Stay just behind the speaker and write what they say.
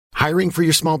Hiring for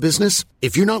your small business?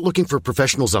 If you're not looking for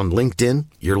professionals on LinkedIn,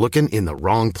 you're looking in the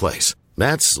wrong place.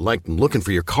 That's like looking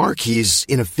for your car keys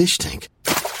in a fish tank.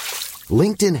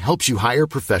 LinkedIn helps you hire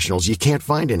professionals you can't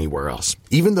find anywhere else,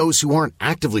 even those who aren't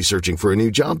actively searching for a new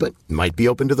job but might be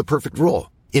open to the perfect role.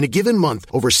 In a given month,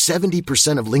 over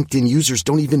 70% of LinkedIn users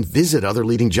don't even visit other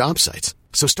leading job sites.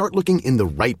 So start looking in the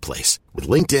right place. With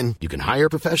LinkedIn, you can hire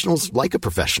professionals like a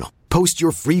professional. Post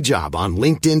your free job on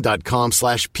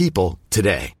linkedin.com/people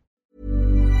today.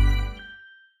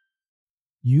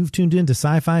 You've tuned in to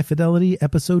Sci-Fi Fidelity,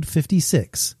 episode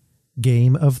 56,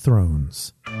 Game of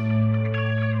Thrones. All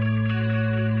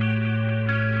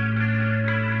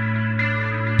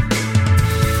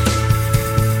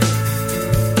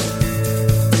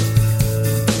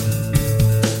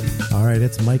right,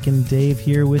 it's Mike and Dave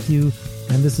here with you,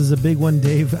 and this is a big one,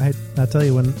 Dave. I'll tell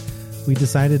you, when we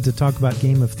decided to talk about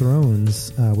Game of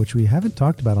Thrones, which we haven't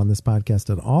talked about on this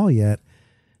podcast at all yet,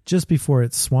 just before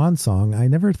its swan song, I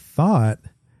never thought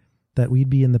that we'd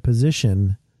be in the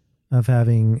position of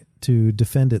having to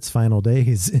defend its final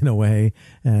days in a way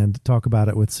and talk about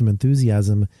it with some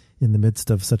enthusiasm in the midst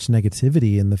of such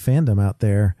negativity in the fandom out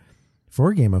there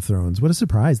for Game of Thrones. What a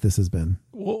surprise this has been.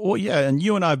 Well, yeah, and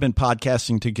you and I have been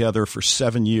podcasting together for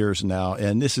 7 years now,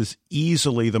 and this is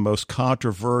easily the most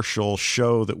controversial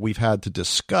show that we've had to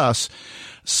discuss.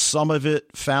 Some of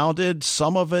it founded,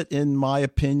 some of it, in my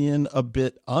opinion, a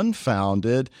bit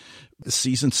unfounded.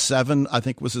 Season 7, I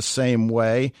think, was the same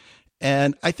way.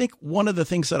 And I think one of the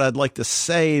things that I'd like to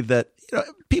say that,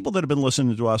 people that have been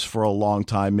listening to us for a long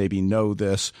time maybe know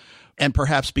this, and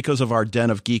perhaps because of our Den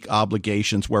of Geek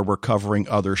obligations where we're covering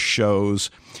other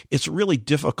shows, it's really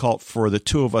difficult for the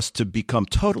two of us to become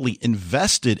totally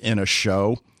invested in a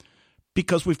show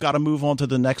because we've got to move on to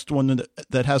the next one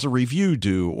that has a review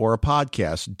due or a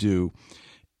podcast due.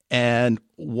 And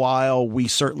while we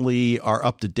certainly are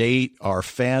up to date, are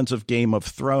fans of Game of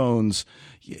Thrones,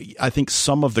 I think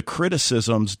some of the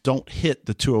criticisms don't hit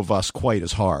the two of us quite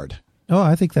as hard. Oh,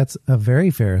 I think that's a very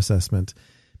fair assessment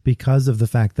because of the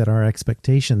fact that our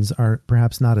expectations are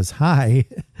perhaps not as high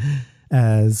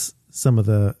as some of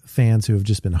the fans who have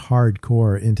just been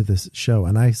hardcore into this show.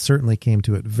 And I certainly came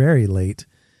to it very late.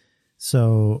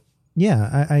 So,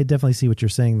 yeah, I definitely see what you're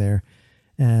saying there.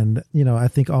 And, I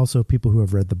think also people who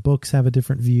have read the books have a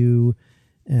different view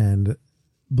and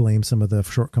blame some of the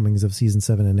shortcomings of season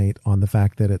 7 and 8 on the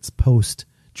fact that it's post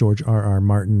George R.R.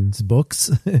 Martin's books,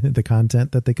 the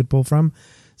content that they could pull from.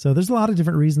 So there's a lot of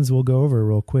different reasons we'll go over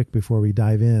real quick before we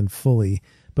dive in fully.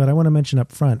 But I want to mention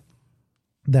up front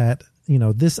that,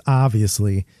 this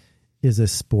obviously is a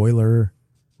spoiler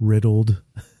riddled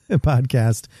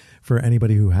podcast for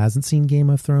anybody who hasn't seen Game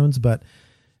of Thrones. But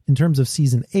in terms of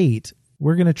season 8,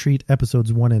 we're going to treat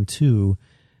episodes 1 and 2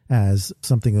 as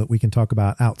something that we can talk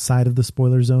about outside of the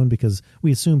spoiler zone because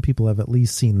we assume people have at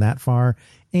least seen that far,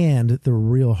 and the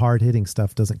real hard-hitting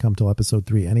stuff doesn't come till episode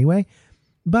 3 anyway.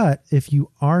 But if you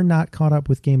are not caught up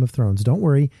with Game of Thrones, don't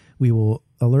worry. We will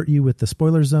alert you with the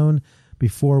spoiler zone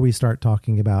before we start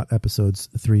talking about episodes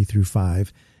 3 through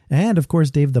 5. And, of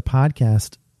course, Dave, the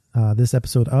podcast, this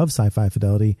episode of Sci-Fi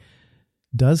Fidelity,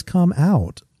 does come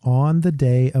out on the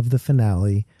day of the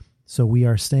finale. So we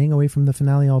are staying away from the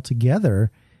finale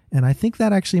altogether. And I think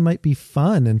that actually might be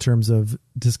fun in terms of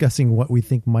discussing what we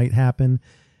think might happen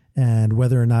and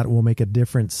whether or not it will make a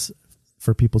difference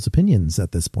for people's opinions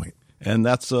at this point. And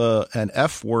that's an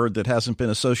F word that hasn't been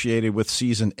associated with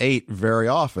season 8 very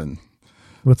often.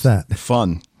 What's that?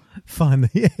 Fun. Fun,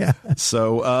 yeah.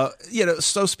 So,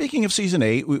 so speaking of season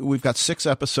 8, we've got 6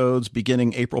 episodes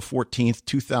beginning April 14th,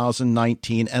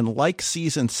 2019. And like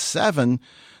season 7,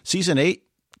 season 8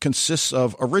 consists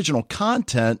of original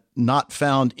content not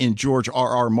found in George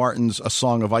R.R. Martin's A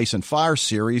Song of Ice and Fire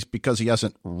series because he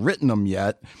hasn't written them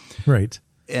yet. Right.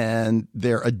 And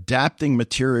they're adapting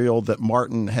material that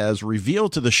Martin has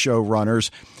revealed to the showrunners.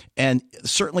 And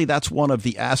certainly that's one of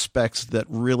the aspects that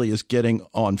really is getting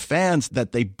on fans,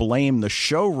 that they blame the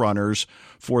showrunners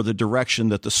for the direction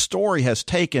that the story has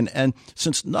taken. And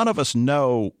since none of us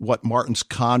know what Martin's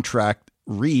contract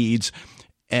reads,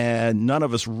 and none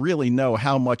of us really know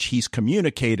how much he's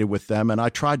communicated with them, and I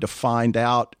tried to find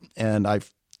out, and I've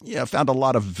found a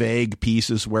lot of vague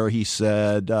pieces where he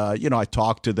said, I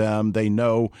talked to them. They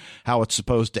know how it's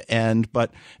supposed to end.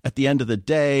 But at the end of the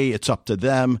day, it's up to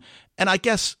them. And I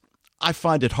guess I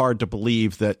find it hard to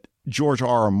believe that George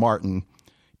R.R. Martin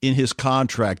in his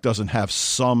contract doesn't have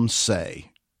some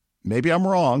say. Maybe I'm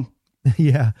wrong.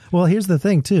 Yeah. Well, here's the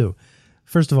thing, too.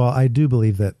 First of all, I do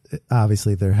believe that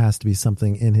obviously there has to be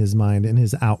something in his mind, in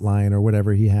his outline or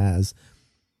whatever he has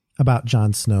about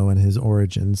Jon Snow and his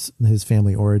origins, his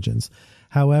family origins.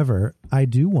 However, I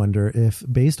do wonder if,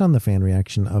 based on the fan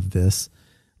reaction of this,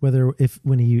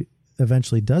 when he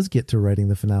eventually does get to writing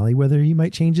the finale, whether he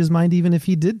might change his mind even if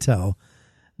he did tell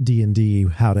D&D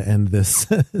how to end this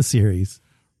series.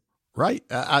 Right.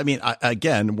 I mean,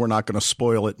 again, we're not going to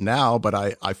spoil it now, but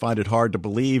I find it hard to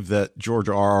believe that George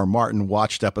R.R. Martin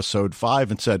watched episode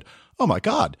 5 and said, oh my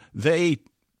God, they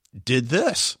did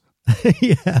this.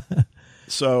 Yeah.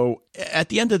 So at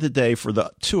the end of the day, for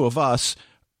the two of us,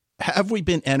 have we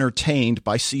been entertained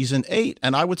by season 8?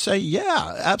 And I would say,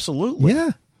 yeah, absolutely.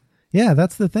 Yeah. Yeah.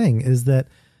 That's the thing, is that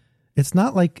it's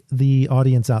not like the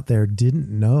audience out there didn't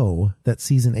know that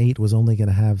season 8 was only going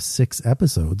to have 6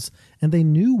 episodes, and they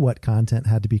knew what content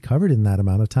had to be covered in that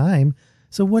amount of time.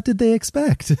 So what did they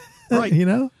expect? Right. You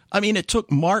know? I mean, it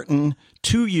took Martin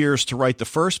 2 years to write the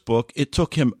first book. It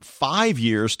took him 5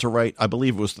 years to write, I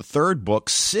believe it was the third book,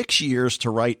 6 years to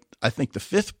write, I think, the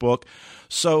 5th book.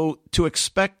 So to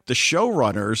expect the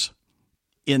showrunners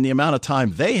in the amount of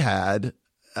time they had,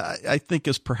 I think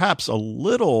is perhaps a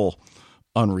little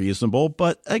unreasonable.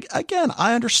 But again,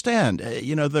 I understand,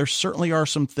 there certainly are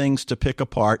some things to pick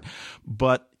apart,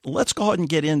 but let's go ahead and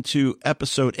get into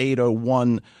episode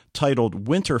 801 titled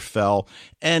Winterfell.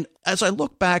 And as I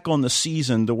look back on the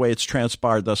season, the way it's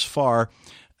transpired thus far,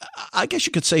 I guess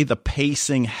you could say the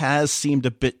pacing has seemed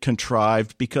a bit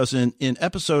contrived, because in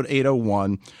episode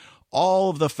 801, all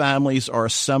of the families are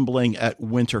assembling at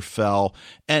Winterfell.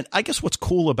 And I guess what's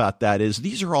cool about that is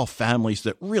these are all families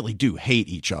that really do hate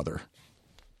each other.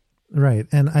 Right.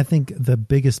 And I think the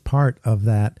biggest part of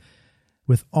that,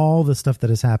 with all the stuff that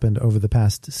has happened over the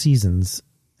past seasons,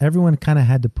 everyone kind of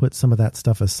had to put some of that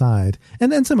stuff aside.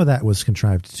 And then some of that was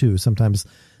contrived too. Sometimes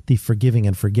the forgiving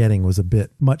and forgetting was a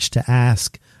bit much to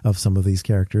ask of some of these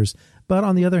characters. But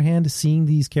on the other hand, seeing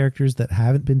these characters that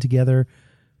haven't been together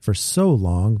for so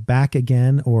long back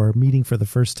again, or meeting for the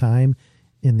first time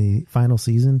in the final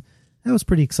season, that was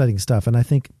pretty exciting stuff. And I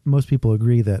think most people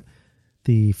agree that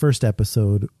the first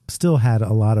episode still had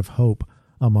a lot of hope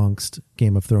amongst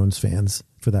Game of Thrones fans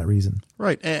for that reason.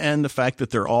 Right. And the fact that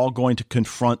they're all going to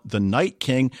confront the Night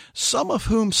King, some of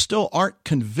whom still aren't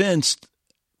convinced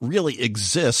really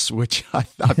exists, which I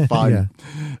find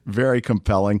very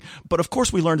compelling. But of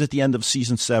course, we learned at the end of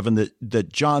season 7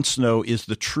 that Jon Snow is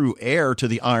the true heir to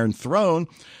the Iron Throne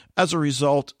as a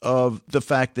result of the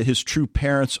fact that his true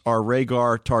parents are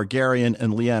Rhaegar Targaryen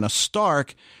and Lyanna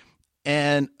Stark.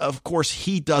 And of course,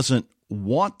 he doesn't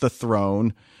want the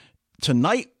throne.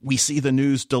 Tonight, we see the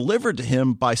news delivered to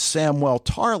him by Samwell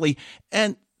Tarly.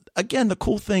 And again, the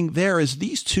cool thing there is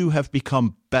these two have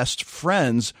become best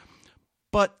friends.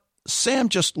 But Sam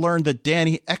just learned that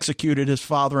Dany executed his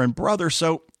father and brother,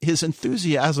 so his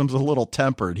enthusiasm's a little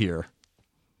tempered here.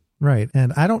 Right.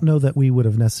 And I don't know that we would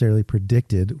have necessarily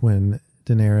predicted when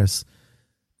Daenerys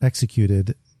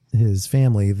executed his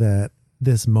family that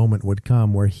this moment would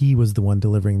come where he was the one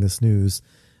delivering this news.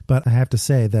 But I have to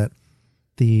say that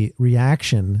the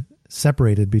reaction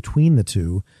separated between the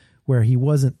two, where he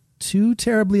wasn't too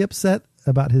terribly upset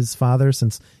about his father,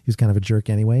 since he was kind of a jerk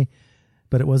anyway,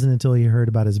 but it wasn't until he heard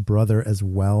about his brother as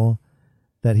well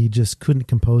that he just couldn't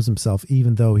compose himself,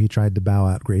 even though he tried to bow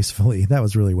out gracefully. That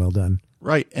was really well done.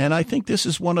 Right. And I think this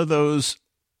is one of those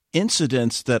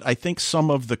incidents that I think some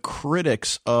of the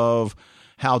critics of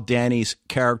how Dany's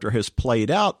character has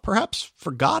played out perhaps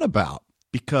forgot about,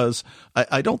 because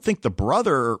I don't think the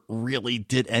brother really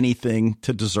did anything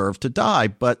to deserve to die.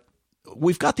 But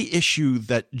we've got the issue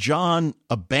that Jon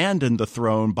abandoned the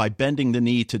throne by bending the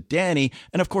knee to Dany.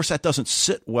 And of course, that doesn't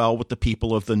sit well with the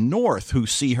people of the North, who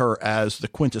see her as the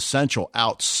quintessential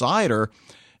outsider.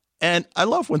 And I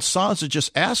love when Sansa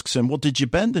just asks him, well, did you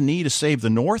bend the knee to save the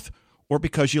North or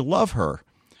because you love her?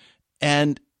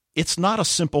 And it's not a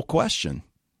simple question.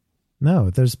 No,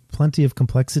 there's plenty of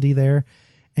complexity there.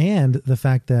 And the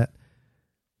fact that,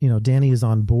 Dany is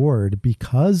on board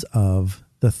because of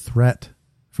the threat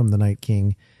from the Night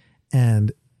King,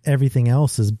 and everything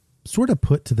else is sort of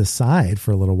put to the side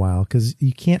for a little while, because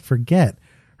you can't forget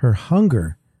her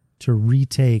hunger to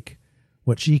retake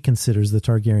what she considers the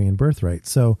Targaryen birthright.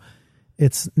 So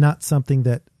it's not something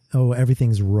that,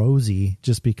 everything's rosy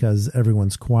just because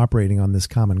everyone's cooperating on this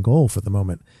common goal for the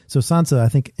moment. So Sansa, I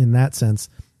think in that sense,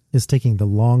 is taking the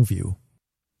long view.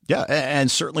 Yeah, and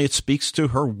certainly it speaks to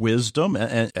her wisdom.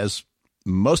 And as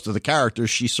most of the characters,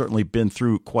 she's certainly been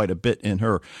through quite a bit in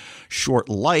her short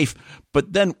life.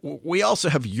 But then we also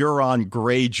have Euron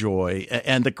Greyjoy,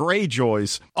 and the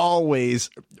Greyjoys always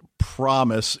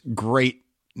promise great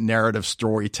narrative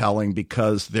storytelling,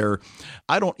 because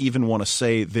I don't even want to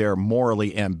say they're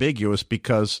morally ambiguous,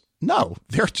 because no,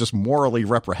 they're just morally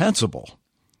reprehensible.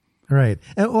 Right.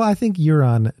 And well, I think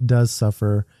Euron does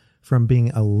suffer from being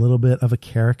a little bit of a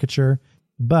caricature,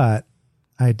 but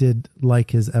I did like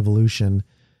his evolution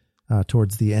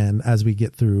towards the end as we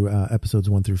get through episodes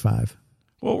 1 through 5.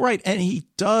 Well, right. And he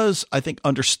does, I think,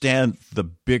 understand the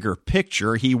bigger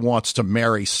picture. He wants to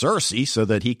marry Cersei so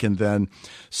that he can then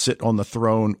sit on the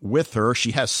throne with her.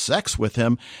 She has sex with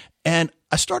him. And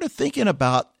I started thinking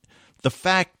about the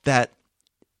fact that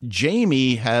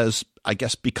Jaime has, I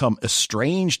guess, become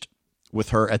estranged with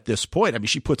her at this point. I mean,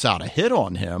 she puts out a hit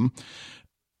on him.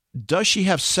 Does she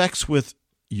have sex with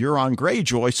Euron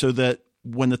Greyjoy so that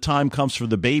when the time comes for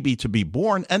the baby to be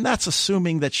born, and that's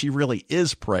assuming that she really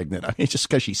is pregnant. I mean, just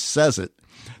because she says it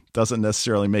doesn't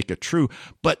necessarily make it true,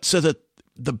 but so that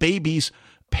the baby's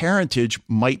parentage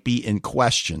might be in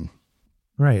question.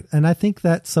 Right. And I think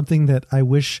that's something that I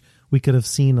wish we could have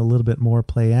seen a little bit more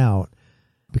play out,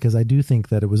 because I do think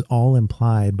that it was all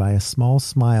implied by a small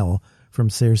smile from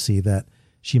Cersei that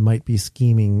she might be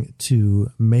scheming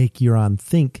to make Euron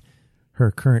think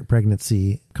her current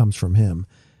pregnancy comes from him.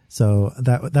 So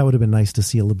that would have been nice to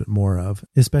see a little bit more of,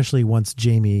 especially once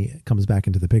Jaime comes back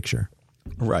into the picture.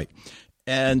 Right.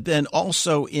 And then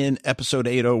also in episode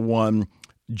 801,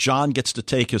 Jon gets to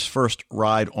take his first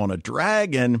ride on a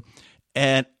dragon.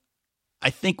 And I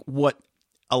think what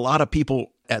a lot of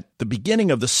people at the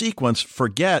beginning of the sequence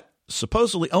forget,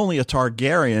 supposedly only a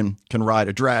Targaryen can ride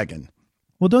a dragon.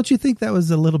 Well, don't you think that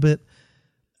was a little bit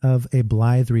of a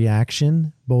blithe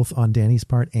reaction, both on Dany's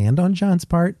part and on Jon's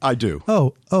part? I do.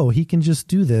 Oh, he can just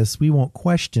do this. We won't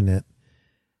question it.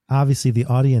 Obviously, the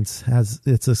audience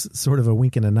it's a sort of a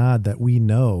wink and a nod that we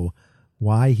know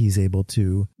why he's able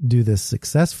to do this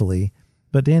successfully.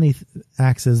 But Dany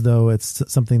acts as though it's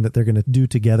something that they're going to do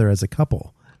together as a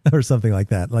couple or something like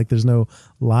that. Like there's no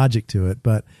logic to it.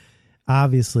 But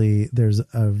obviously, there's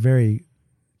a very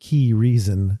key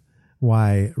reason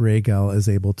why Rhaegal is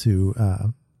able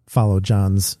to follow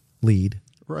Jon's lead.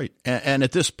 Right. And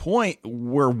at this point,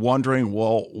 we're wondering,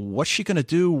 well, what's she going to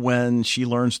do when she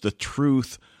learns the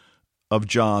truth of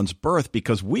Jon's birth?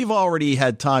 Because we've already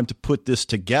had time to put this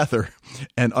together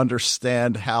and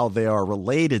understand how they are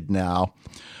related now.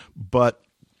 But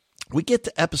we get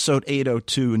to episode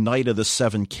 802, Night of the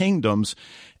Seven Kingdoms,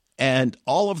 and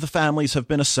all of the families have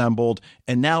been assembled,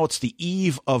 and now it's the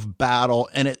eve of battle,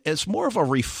 and it's more of a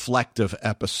reflective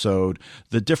episode.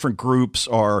 The different groups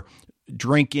are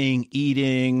drinking,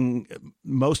 eating.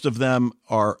 Most of them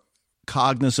are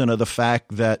cognizant of the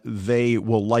fact that they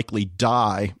will likely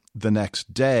die the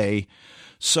next day.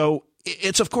 So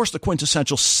it's, of course, the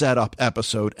quintessential setup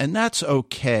episode, and that's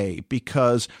okay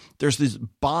because there's this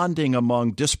bonding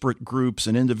among disparate groups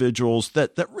and individuals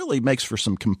that really makes for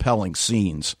some compelling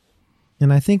scenes.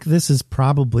 And I think this is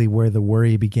probably where the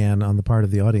worry began on the part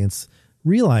of the audience,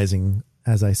 realizing,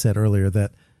 as I said earlier,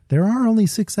 that there are only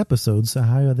 6 episodes, so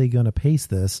how are they going to pace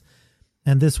this?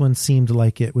 And this one seemed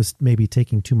like it was maybe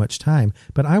taking too much time.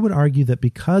 But I would argue that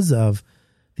because of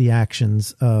the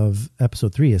actions of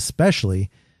episode 3 especially,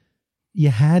 you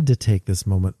had to take this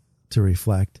moment to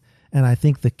reflect. And I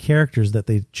think the characters that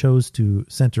they chose to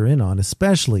center in on,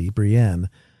 especially Brienne,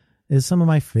 is some of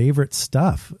my favorite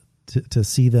stuff to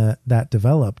see that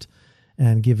developed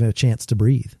and give it a chance to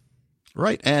breathe.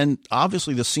 Right. And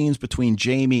obviously the scenes between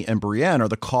Jaime and Brienne are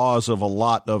the cause of a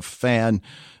lot of fan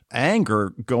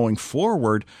anger going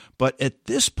forward. But at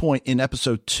this point in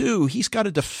episode 2, he's got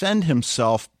to defend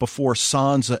himself before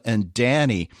Sansa and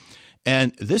Dany.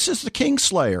 And this is the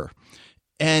Kingslayer.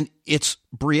 And it's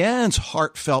Brienne's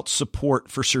heartfelt support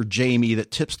for Sir Jaime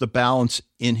that tips the balance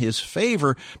in his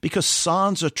favor because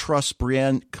Sansa trusts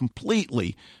Brienne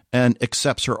completely and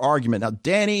accepts her argument. Now,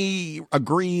 Dany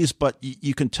agrees, but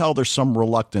you can tell there's some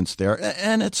reluctance there,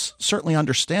 and it's certainly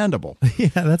understandable. Yeah,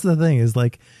 that's the thing is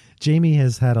like Jaime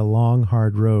has had a long,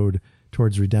 hard road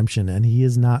towards redemption, and he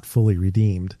is not fully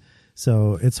redeemed.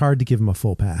 So it's hard to give him a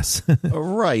full pass.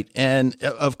 Right. And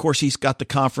of course, he's got the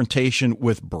confrontation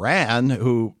with Bran,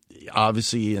 who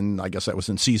obviously, and I guess that was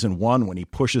in season 1 when he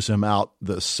pushes him out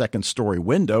the second story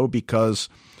window because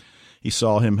he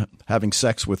saw him having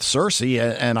sex with Cersei.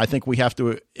 And I think we have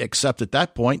to accept at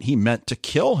that point he meant to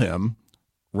kill him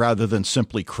rather than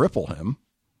simply cripple him.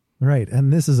 Right.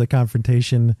 And this is a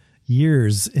confrontation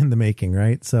years in the making,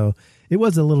 right? So it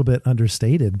was a little bit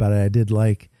understated, but I did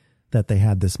like that they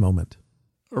had this moment.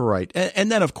 Right.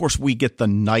 And then, of course, we get the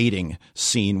knighting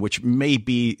scene, which may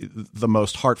be the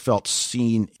most heartfelt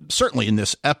scene, certainly in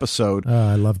this episode.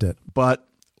 I loved it. But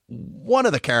one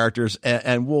of the characters,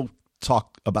 and we'll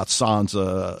talk about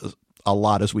Sansa a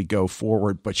lot as we go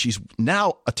forward, but she's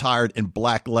now attired in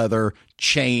black leather,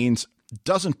 chains,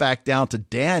 doesn't back down to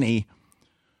Dany,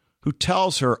 who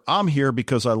tells her, I'm here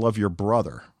because I love your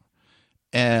brother.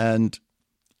 And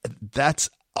that's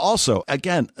also,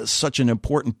 again, such an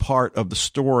important part of the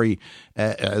story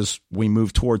as we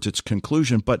move towards its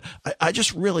conclusion. But I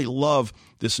just really love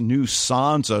this new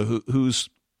Sansa who's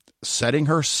setting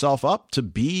herself up to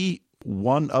be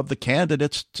one of the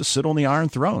candidates to sit on the Iron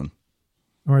Throne.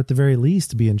 Or at the very least,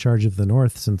 to be in charge of the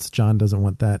North, since Jon doesn't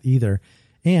want that either.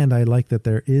 And I like that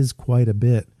there is quite a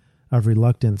bit of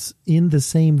reluctance in the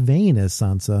same vein as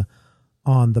Sansa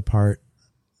on the part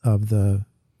of the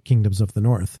kingdoms of the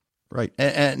North. Right.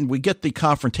 And we get the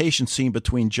confrontation scene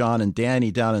between Jon and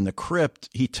Dany down in the crypt.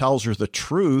 He tells her the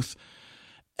truth.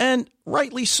 And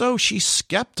rightly so, she's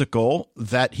skeptical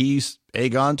that he's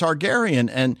Aegon Targaryen.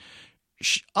 And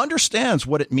she understands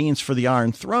what it means for the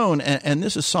Iron Throne. And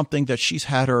this is something that she's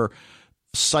had her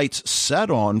sights set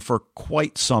on for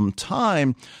quite some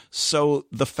time. So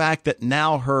the fact that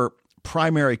now her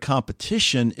primary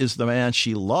competition is the man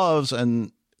she loves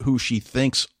and who she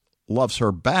thinks loves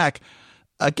her back,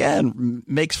 again,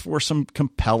 makes for some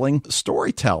compelling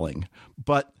storytelling.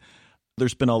 But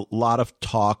there's been a lot of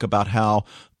talk about how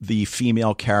the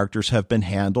female characters have been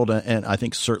handled. And I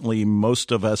think certainly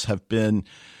most of us have been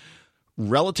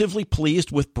relatively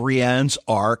pleased with Brienne's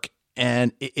arc.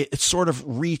 And it sort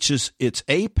of reaches its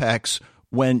apex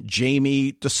when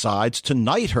Jaime decides to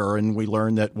knight her. And we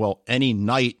learn that, well, any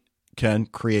knight can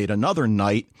create another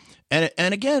knight. And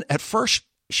again, at first,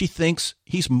 she thinks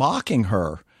he's mocking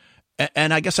her.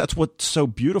 And I guess that's what's so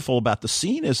beautiful about the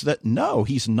scene is that, no,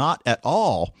 he's not at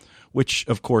all, which,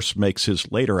 of course, makes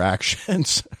his later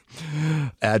actions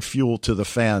add fuel to the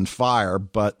fan fire.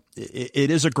 But it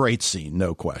is a great scene,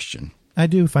 no question. I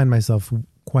do find myself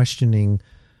questioning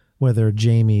whether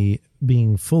Jaime,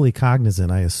 being fully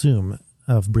cognizant, I assume,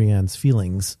 of Brienne's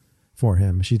feelings for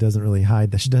him. She doesn't really hide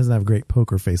that. She doesn't have a great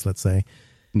poker face, let's say.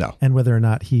 No. And whether or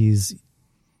not he's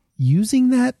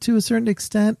using that to a certain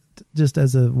extent, just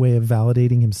as a way of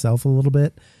validating himself a little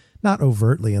bit, not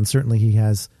overtly. And certainly he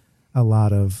has a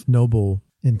lot of noble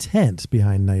intent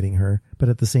behind knighting her. But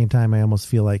at the same time, I almost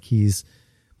feel like he's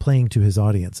playing to his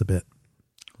audience a bit.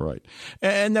 Right.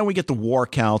 And then we get the War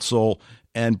Council,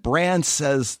 and Bran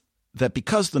says that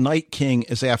because the Night King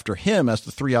is after him as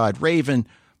the three-eyed raven,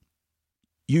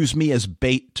 use me as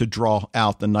bait to draw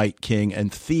out the Night King. And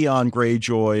Theon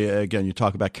Greyjoy, again, you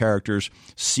talk about characters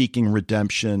seeking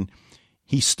redemption.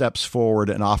 He steps forward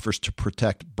and offers to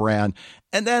protect Bran.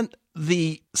 And then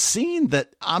the scene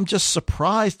that I'm just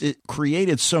surprised it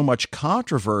created so much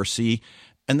controversy,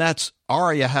 and that's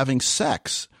Arya having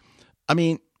sex. I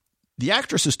mean, the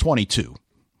actress is 22.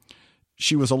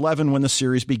 She was 11 when the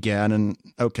series began, and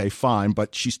okay, fine,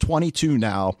 but she's 22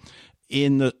 now.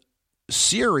 In the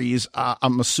series,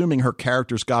 I'm assuming her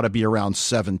character's got to be around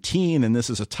 17, and this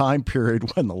is a time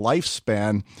period when the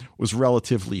lifespan was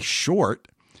relatively short.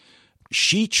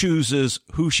 She chooses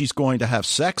who she's going to have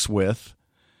sex with.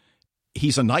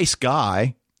 He's a nice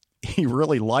guy. He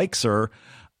really likes her.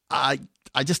 I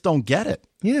just don't get it.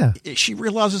 Yeah. She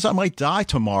realizes I might die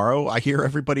tomorrow. I hear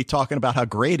everybody talking about how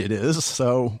great it is.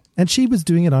 So, and she was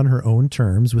doing it on her own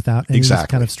terms without any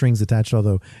kind of strings attached,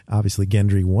 although obviously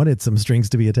Gendry wanted some strings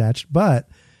to be attached, but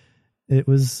it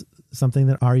was something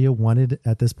that Arya wanted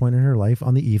at this point in her life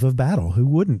on the eve of battle. Who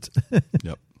wouldn't?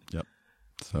 Yep.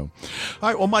 So, all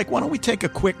right. Well, Mike, why don't we take a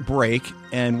quick break?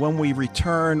 And when we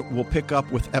return, we'll pick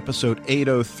up with episode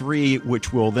 803,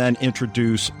 which will then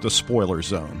introduce the spoiler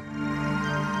zone.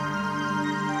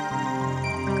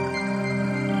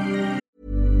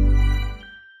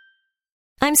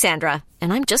 I'm Sandra,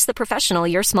 and I'm just the professional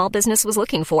your small business was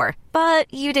looking for.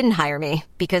 But you didn't hire me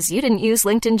because you didn't use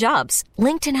LinkedIn Jobs.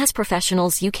 LinkedIn has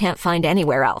professionals you can't find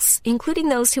anywhere else, including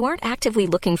those who aren't actively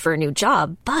looking for a new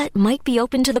job, but might be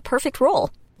open to the perfect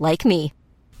role, like me.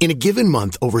 In a given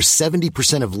month, over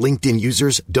 70% of LinkedIn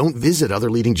users don't visit other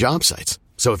leading job sites.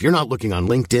 So if you're not looking on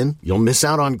LinkedIn, you'll miss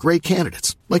out on great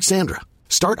candidates like Sandra.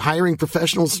 Start hiring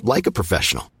professionals like a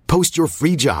professional. Post your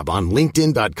free job on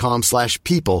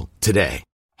linkedin.com/people today.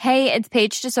 Hey, it's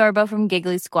Paige DeSorbo from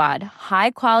Giggly Squad.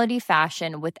 High quality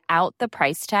fashion without the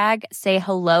price tag. Say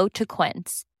hello to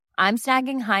Quince. I'm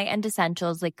snagging high-end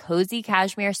essentials like cozy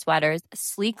cashmere sweaters,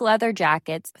 sleek leather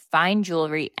jackets, fine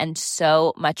jewelry, and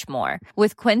so much more.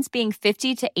 With Quince being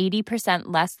 50 to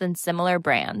 80% less than similar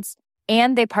brands.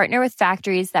 And they partner with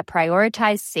factories that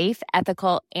prioritize safe,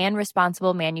 ethical, and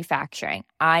responsible manufacturing.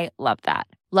 I love that.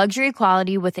 Luxury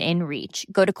quality within reach.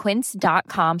 Go to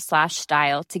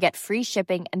quince.com/style to get free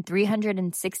shipping and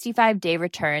 365-day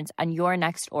returns on your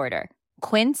next order.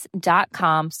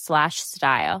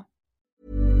 Quince.com/style.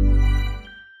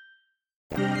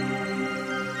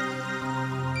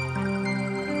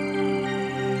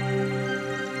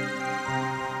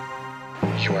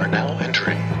 are now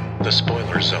entering the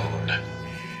spoiler zone.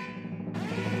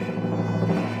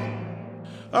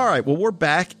 All right, well, we're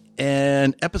back,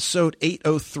 and episode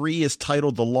 803 is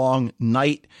titled The Long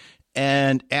Night.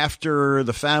 And after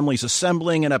the family's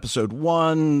assembling in episode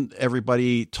 1,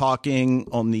 everybody talking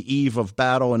on the eve of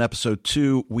battle in episode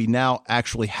 2, we now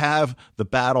actually have the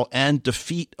battle and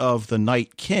defeat of the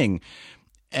Night King.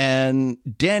 And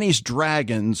Dany's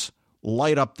dragons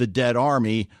light up the dead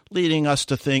army, leading us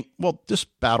to think, well, this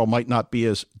battle might not be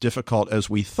as difficult as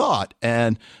we thought.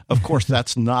 And, of course,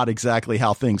 that's not exactly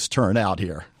how things turn out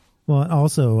here. Well,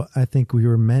 also, I think we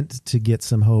were meant to get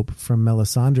some hope from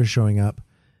Melisandre showing up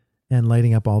and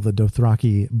lighting up all the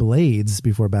Dothraki blades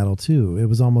before battle too. It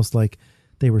was almost like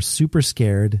they were super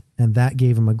scared, and that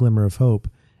gave them a glimmer of hope.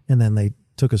 And then they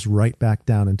took us right back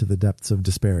down into the depths of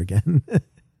despair again.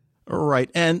 Right.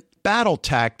 And battle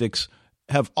tactics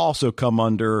have also come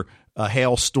under a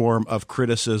hailstorm of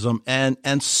criticism, and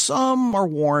some are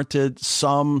warranted.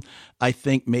 Some, I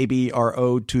think, maybe are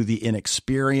owed to the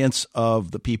inexperience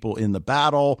of the people in the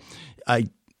battle. I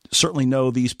certainly know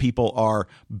these people are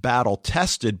battle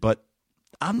tested, but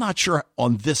I'm not sure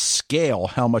on this scale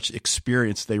how much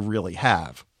experience they really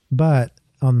have. But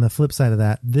on the flip side of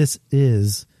that, this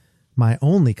is my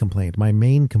only complaint, my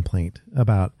main complaint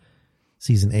about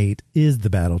season 8 is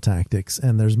the battle tactics.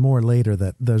 And there's more later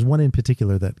there's one in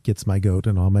particular that gets my goat,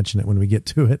 and I'll mention it when we get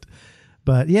to it.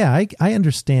 But yeah, I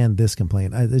understand this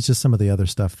complaint. It's just some of the other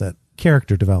stuff that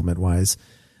character development wise,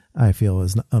 I feel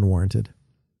is unwarranted.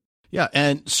 Yeah,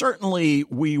 and certainly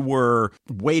we were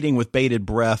waiting with bated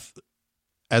breath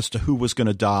as to who was going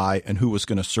to die and who was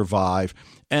going to survive.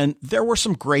 And there were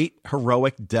some great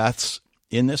heroic deaths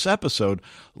in this episode.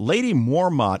 Lady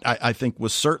Mormont, I think,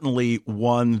 was certainly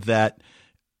one that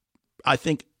I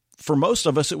think for most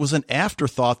of us, it was an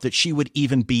afterthought that she would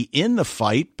even be in the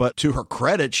fight. But to her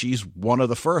credit, she's one of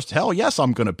the first. Hell yes,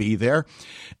 I'm going to be there.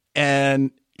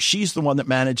 And she's the one that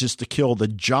manages to kill the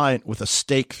giant with a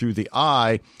stake through the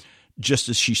eye, just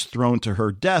as she's thrown to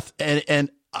her death.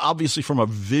 And obviously from a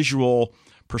visual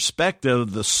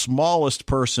perspective, the smallest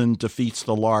person defeats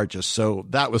the largest. So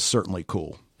that was certainly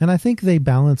cool. And I think they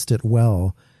balanced it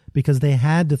well because they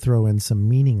had to throw in some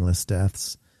meaningless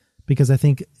deaths, because I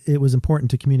think it was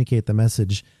important to communicate the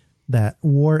message that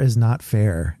war is not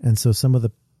fair. And so some of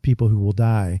the people who will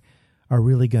die are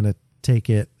really going to take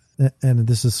it, and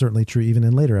this is certainly true even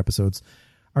in later episodes,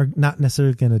 are not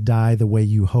necessarily going to die the way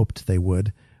you hoped they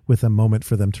would, with a moment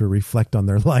for them to reflect on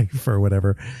their life or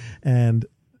whatever. And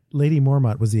Lady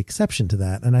Mormont was the exception to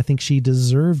that. And I think she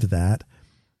deserved that.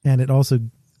 And it also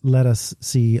let us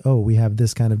see, oh, we have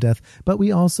this kind of death, but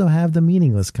we also have the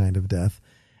meaningless kind of death.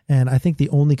 And I think the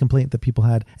only complaint that people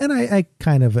had, and I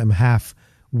kind of am half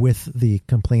with the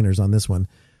complainers on this one,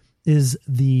 is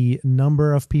the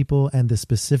number of people and the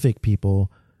specific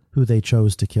people who they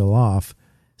chose to kill off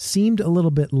seemed a little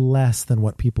bit less than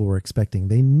what people were expecting.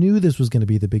 They knew this was going to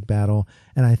be the big battle,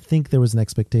 and I think there was an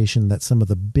expectation that some of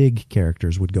the big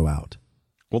characters would go out.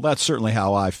 Well, that's certainly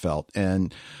how I felt.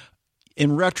 And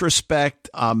in retrospect,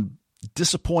 I'm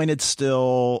disappointed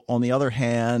still. On the other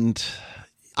hand,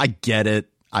 I get it,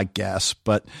 I guess.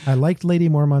 But I liked Lady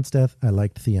Mormont's death. I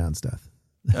liked Theon's death.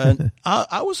 And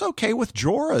I was okay with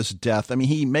Jorah's death. I mean,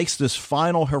 he makes this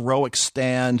final heroic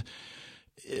stand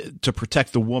to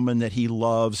protect the woman that he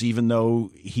loves, even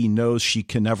though he knows she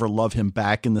can never love him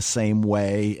back in the same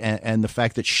way. And the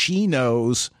fact that she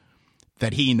knows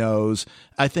that he knows,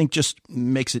 I think just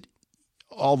makes it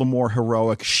all the more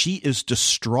heroic. She is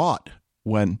distraught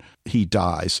when he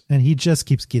dies. And he just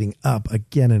keeps getting up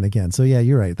again and again. So yeah,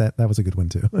 you're right. That was a good one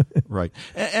too. Right.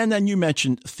 And then you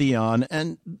mentioned Theon,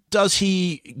 and does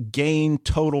he gain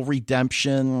total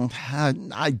redemption?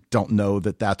 I don't know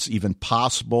that that's even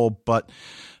possible, but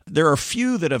there are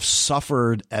few that have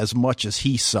suffered as much as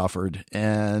he suffered.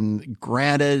 And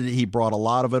granted, he brought a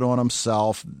lot of it on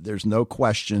himself. There's no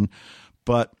question,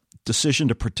 but decision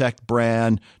to protect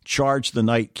Bran, charge the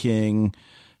Night King,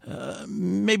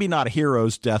 maybe not a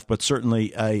hero's death, but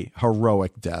certainly a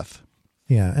heroic death.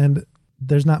 Yeah, and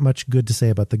there's not much good to say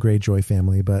about the Greyjoy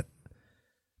family, but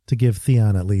to give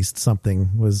Theon at least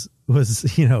something was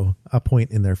a point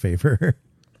in their favor.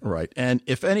 Right. And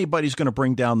if anybody's going to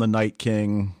bring down the Night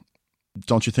King,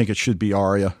 don't you think it should be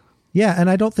Arya? Yeah,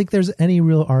 and I don't think there's any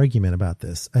real argument about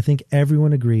this. I think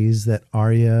everyone agrees that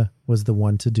Arya was the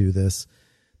one to do this.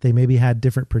 They maybe had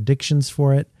different predictions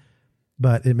for it,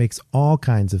 but it makes all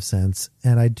kinds of sense.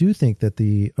 And I do think that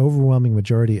the overwhelming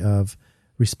majority of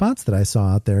response that I saw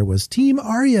out there was Team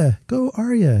Arya, go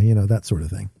Arya, that sort of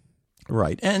thing.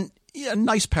 Right. And yeah,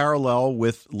 nice parallel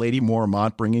with Lady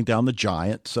Mormont bringing down the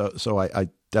giant. So I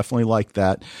definitely like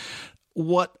that.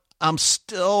 What I'm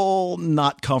still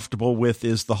not comfortable with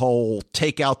is the whole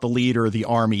take out the leader, the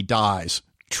army dies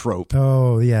trope.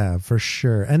 Oh, yeah, for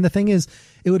sure. And the thing is,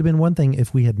 it would have been one thing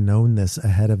if we had known this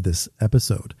ahead of this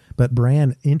episode, but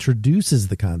Bran introduces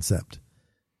the concept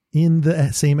in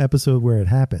the same episode where it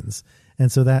happens.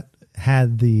 And so that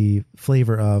had the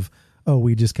flavor of, oh,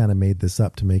 we just kind of made this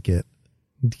up to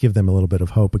give them a little bit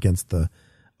of hope against the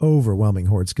overwhelming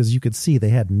hordes, because you could see they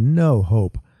had no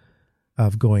hope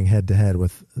of going head to head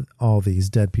with all these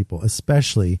dead people,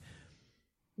 especially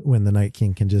when the Night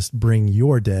King can just bring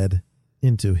your dead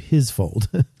into his fold.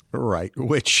 Right,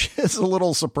 which is a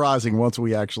little surprising once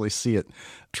we actually see it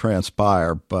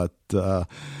transpire. But all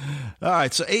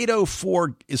right, so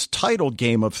 804 is titled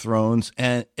Game of Thrones,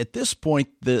 and at this point,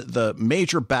 the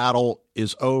major battle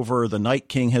is over. The Night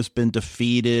King has been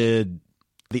defeated.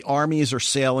 The armies are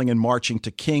sailing and marching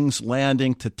to King's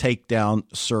Landing to take down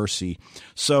Cersei.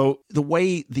 So the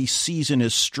way the season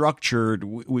is structured,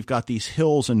 we've got these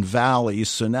hills and valleys.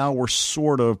 So now we're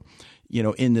sort of,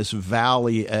 in this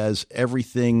valley as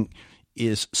everything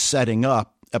is setting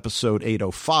up episode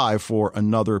 805 for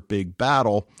another big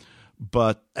battle.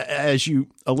 But as you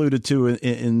alluded to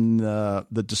in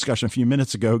the discussion a few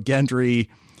minutes ago, Gendry,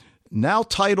 now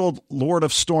titled Lord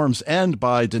of Storm's End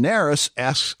by Daenerys,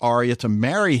 asks Arya to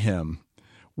marry him,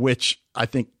 which I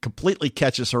think completely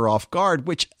catches her off guard,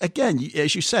 which, again,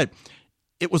 as you said,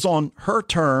 it was on her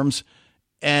terms,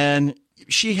 and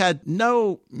she had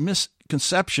no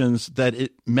misconceptions that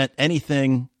it meant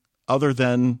anything other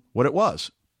than what it was.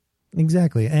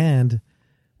 Exactly. And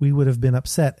we would have been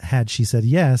upset had she said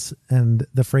yes, and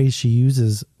the phrase she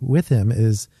uses with him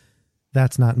is,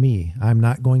 "That's not me. I'm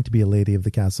not going to be a lady of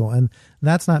the castle." And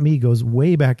 "that's not me" goes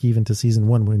way back even to season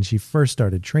 1 when she first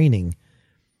started training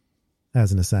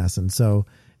as an assassin. So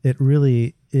it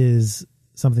really is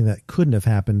something that couldn't have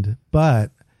happened,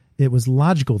 but it was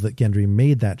logical that Gendry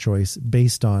made that choice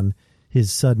based on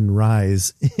his sudden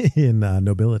rise in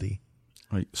nobility.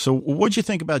 Right. So what'd you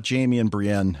think about Jaime and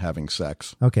Brienne having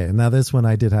sex? Okay, now this one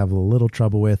I did have a little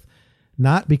trouble with,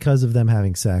 not because of them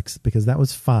having sex, because that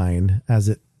was fine as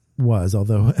it was,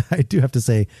 although I do have to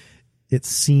say it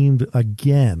seemed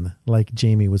again like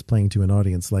Jaime was playing to an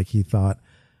audience, like he thought,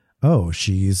 oh,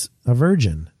 she's a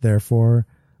virgin, therefore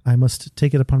I must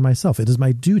take it upon myself. It is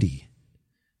my duty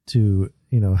to,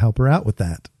 help her out with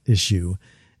that issue.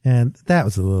 And that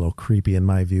was a little creepy in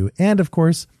my view. And of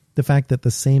course, the fact that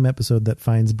the same episode that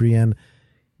finds Brienne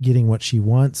getting what she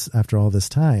wants after all this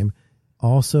time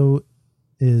also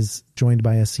is joined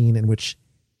by a scene in which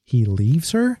he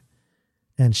leaves her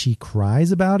and she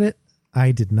cries about it.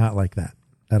 I did not like that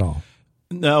at all.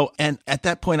 No, and at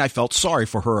that point I felt sorry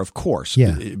for her, of course,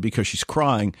 because she's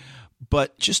crying.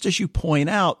 But just as you point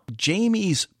out,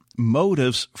 Jaime's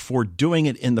motives for doing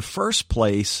it in the first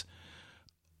place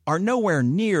are nowhere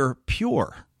near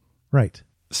pure. Right.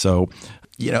 So,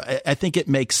 I think it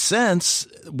makes sense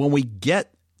when we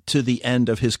get to the end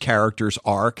of his character's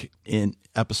arc in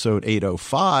episode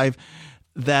 805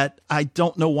 that I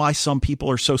don't know why some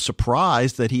people are so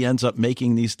surprised that he ends up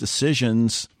making these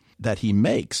decisions that he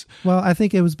makes. Well, I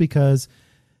think it was because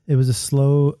it was a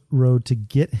slow road to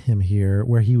get him here,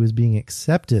 where he was being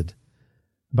accepted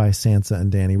by Sansa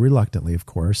and Dany, reluctantly, of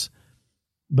course,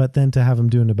 but then to have him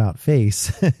do an about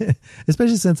face,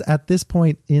 especially since at this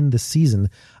point in the season,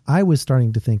 I was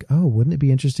starting to think, oh, wouldn't it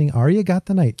be interesting? Arya got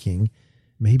the Night King.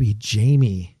 Maybe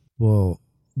Jaime will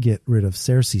get rid of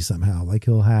Cersei somehow. Like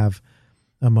he'll have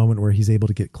a moment where he's able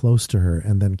to get close to her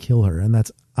and then kill her. And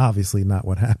that's obviously not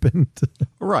what happened.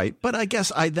 Right. But I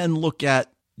guess I then look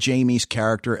at Jaime's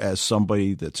character as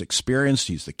somebody that's experienced.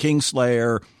 He's the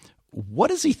Kingslayer. What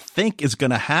does he think is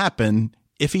going to happen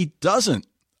if he doesn't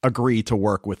agree to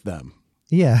work with them?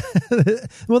 Yeah.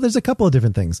 Well, there's a couple of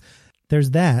different things.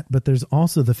 There's that, but there's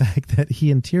also the fact that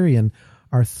he and Tyrion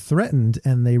are threatened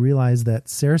and they realize that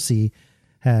Cersei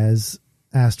has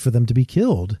asked for them to be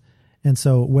killed. And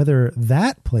so whether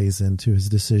that plays into his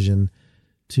decision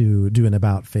to do an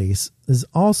about face is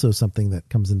also something that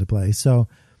comes into play. So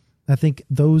I think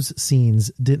those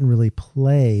scenes didn't really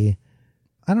play.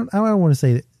 I don't want to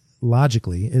say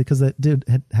logically, because that did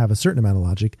have a certain amount of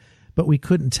logic, but we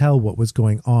couldn't tell what was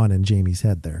going on in Jaime's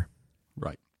head there.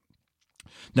 Right.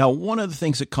 Now, one of the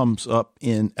things that comes up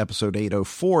in episode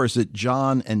 804 is that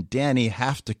Jon and Dany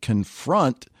have to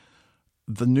confront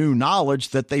the new knowledge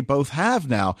that they both have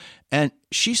now. And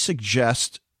she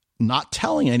suggests not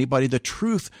telling anybody the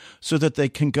truth so that they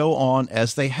can go on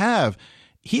as they have.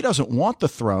 He doesn't want the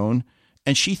throne,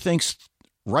 and she thinks,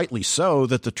 rightly so,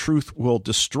 that the truth will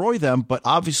destroy them. But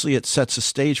obviously it sets a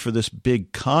stage for this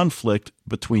big conflict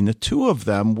between the two of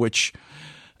them, which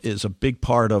is a big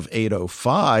part of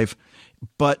 805,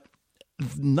 but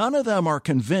none of them are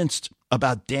convinced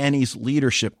about Dany's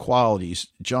leadership qualities.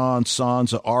 Jon,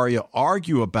 Sansa, Arya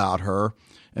argue about her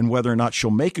and whether or not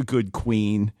she'll make a good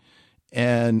queen.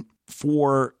 And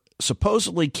for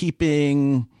supposedly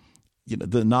keeping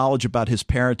the knowledge about his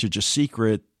parentage a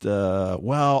secret,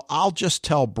 well, I'll just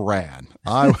tell Bran.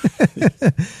 And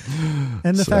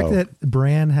the fact that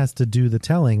Bran has to do the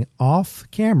telling off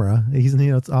camera,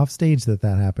 it's off stage that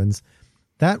happens.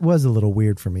 That was a little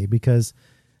weird for me because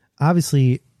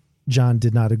obviously Jon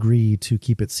did not agree to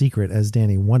keep it secret as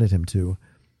Dany wanted him to,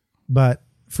 but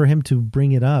for him to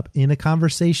bring it up in a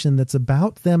conversation that's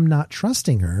about them not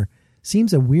trusting her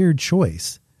seems a weird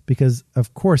choice because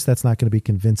of course that's not going to be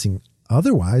convincing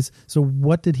otherwise. So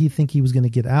what did he think he was going to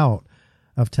get out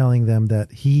of telling them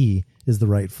that he is the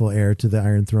rightful heir to the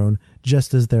Iron Throne,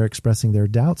 just as they're expressing their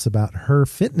doubts about her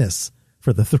fitness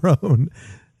for the throne?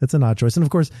 That's an odd choice. And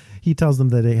of course he tells them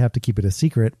that they have to keep it a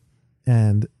secret,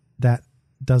 and that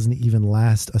doesn't even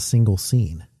last a single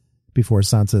scene before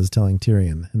Sansa is telling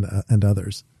Tyrion and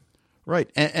others.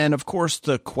 Right. And of course,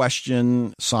 the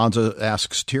question Sansa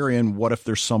asks Tyrion, what if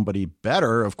there's somebody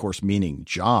better? Of course, meaning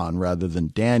Jon rather than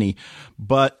Dany.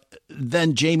 But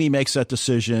then Jaime makes that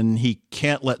decision. He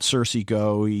can't let Cersei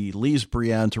go. He leaves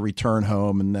Brienne to return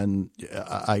home. And then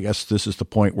I guess this is the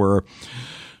point where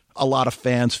a lot of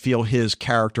fans feel his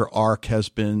character arc has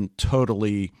been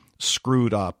totally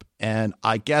screwed up. And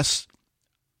I guess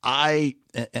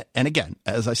and again,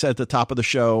 as I said at the top of the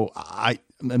show, I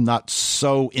am not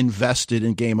so invested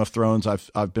in Game of Thrones.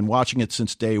 I've been watching it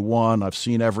since day one. I've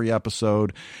seen every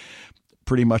episode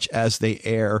pretty much as they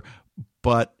air.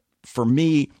 But for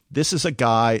me, this is a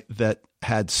guy that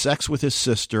had sex with his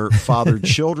sister, fathered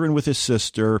children with his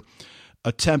sister,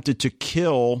 attempted to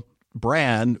kill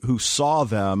Bran, who saw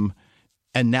them,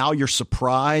 and now you're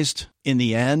surprised in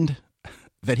the end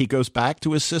that he goes back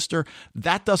to his sister.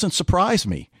 That doesn't surprise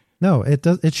me. No, it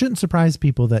does. It shouldn't surprise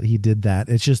people that he did that.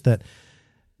 It's just that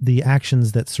the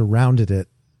actions that surrounded it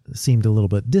seemed a little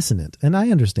bit dissonant. And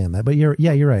I understand that, but you're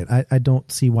right. I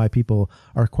don't see why people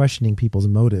are questioning people's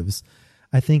motives.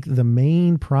 I think the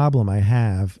main problem I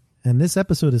have, and this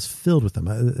episode is filled with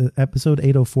them. Episode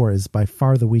 804 is by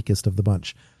far the weakest of the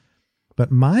bunch.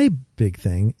 But my big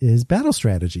thing is battle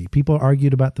strategy. People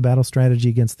argued about the battle strategy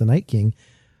against the Night King,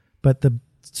 but the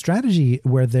strategy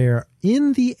where they're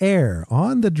in the air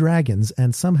on the dragons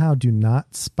and somehow do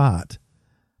not spot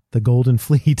the Golden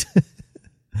Fleet.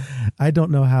 I don't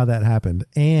know how that happened.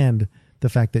 And the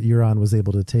fact that Euron was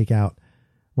able to take out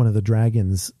one of the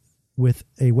dragons with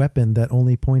a weapon that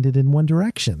only pointed in one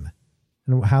direction,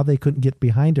 and how they couldn't get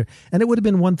behind her. And it would have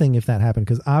been one thing if that happened,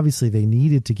 because obviously they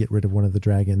needed to get rid of one of the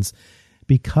dragons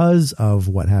because of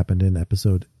what happened in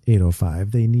episode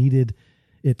 805. They needed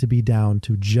it to be down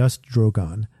to just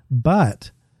Drogon.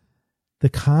 But the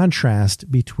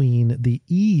contrast between the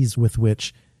ease with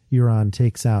which Euron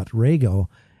takes out Rhaegal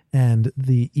and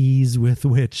the ease with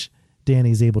which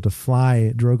Dany's able to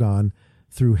fly Drogon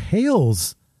through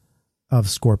hails of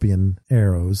scorpion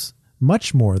arrows,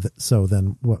 much more so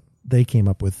than what they came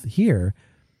up with here,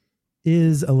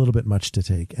 is a little bit much to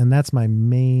take. And that's my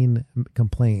main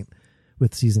complaint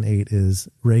with season 8 is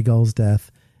Rhaegal's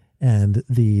death and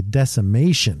the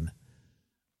decimation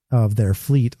of their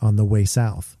fleet on the way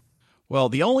south. Well,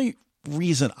 the only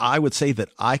reason I would say that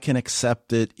I can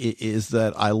accept it is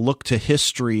that I look to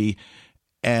history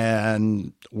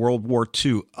and World War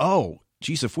II. Oh,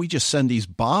 geez, if we just send these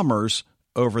bombers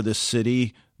over this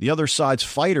city, the other side's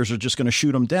fighters are just going to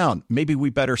shoot them down. Maybe we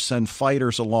better send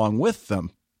fighters along with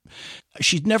them.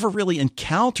 She'd never really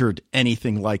encountered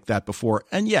anything like that before.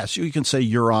 And yes, you can say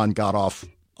Euron got off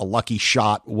a lucky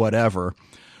shot, whatever.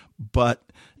 But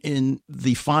in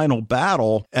the final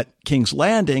battle at King's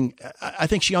Landing, I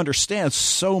think she understands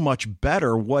so much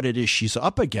better what it is she's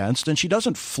up against, and she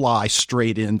doesn't fly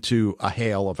straight into a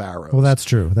hail of arrows. Well, that's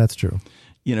true. That's true.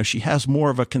 She has more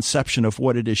of a conception of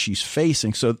what it is she's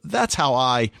facing. So that's how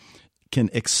I can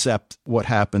accept what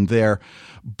happened there.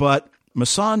 But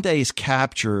Missandei is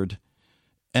captured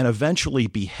and eventually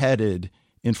beheaded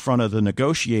in front of the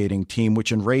negotiating team,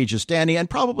 which enrages Dany and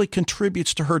probably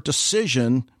contributes to her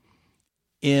decision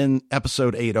in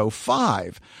episode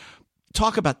 805.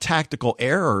 Talk about tactical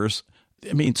errors.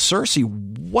 I mean, Cersei,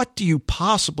 what do you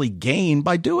possibly gain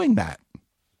by doing that?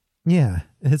 Yeah,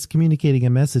 it's communicating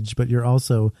a message, but you're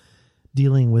also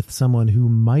dealing with someone who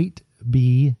might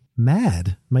be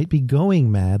mad, might be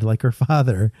going mad like her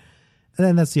father. And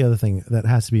then that's the other thing that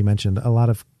has to be mentioned. A lot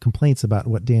of complaints about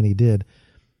what Dany did.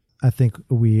 I think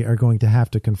we are going to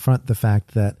have to confront the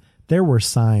fact that there were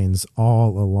signs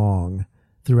all along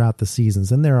throughout the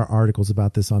seasons. And there are articles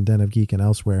about this on Den of Geek and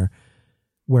elsewhere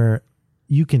where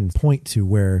you can point to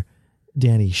where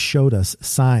Dany showed us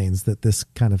signs that this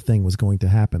kind of thing was going to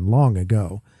happen long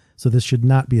ago. So this should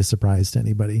not be a surprise to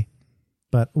anybody.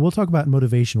 But we'll talk about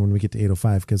motivation when we get to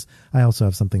 805, because I also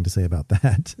have something to say about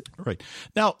that. Right.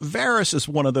 Now, Varys is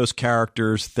one of those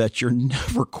characters that you're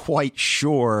never quite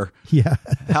sure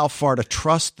how far to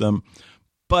trust them.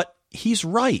 But he's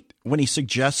right when he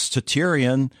suggests to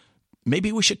Tyrion,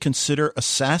 maybe we should consider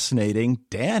assassinating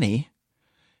Dany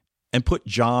and put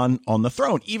Jon on the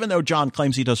throne, even though Jon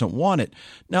claims he doesn't want it.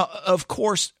 Now, of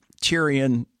course,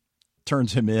 Tyrion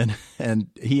turns him in and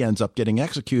he ends up getting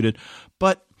executed.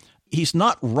 But he's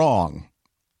not wrong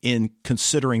in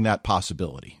considering that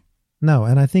possibility. No,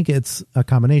 and I think it's a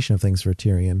combination of things for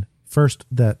Tyrion. First,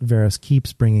 that Varys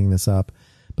keeps bringing this up,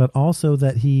 but also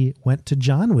that he went to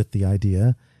Jon with the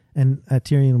idea, and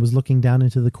Tyrion was looking down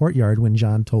into the courtyard when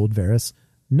Jon told Varys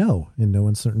no, in no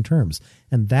uncertain terms.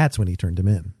 And that's when he turned him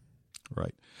in.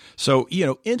 Right. So,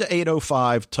 into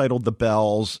 805, titled The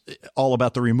Bells, all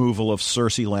about the removal of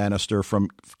Cersei Lannister from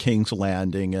King's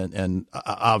Landing, and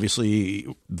obviously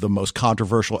the most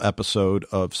controversial episode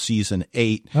of season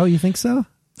 8. Oh, you think so?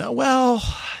 Well,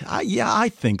 I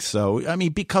think so. I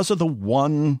mean, because of the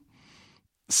one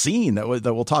scene that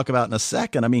we'll talk about in a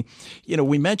second. I mean,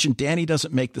 we mentioned Dany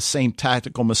doesn't make the same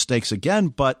tactical mistakes again,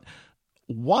 but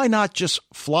why not just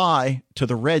fly to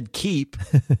the Red Keep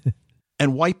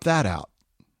and wipe that out?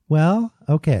 Well,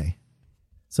 okay.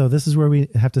 So this is where we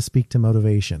have to speak to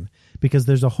motivation, because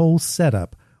there's a whole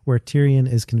setup where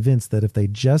Tyrion is convinced that if they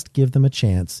just give them a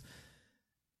chance,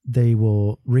 they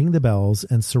will ring the bells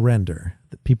and surrender,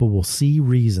 that people will see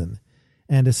reason.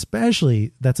 And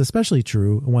that's especially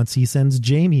true once he sends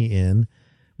Jaime in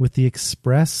with the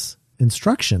express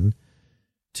instruction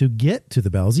to get to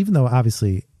the bells, even though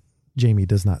obviously Jaime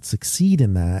does not succeed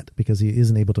in that because he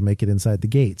isn't able to make it inside the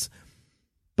gates.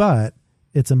 But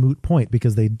it's a moot point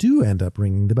because they do end up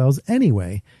ringing the bells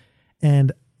anyway.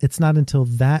 And it's not until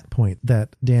that point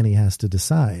that Dany has to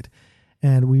decide.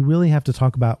 And we really have to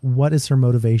talk about what is her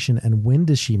motivation and when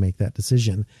does she make that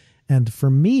decision. And for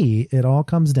me, it all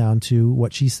comes down to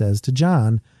what she says to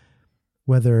Jon,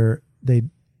 whether they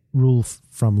rule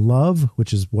from love,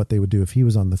 which is what they would do if he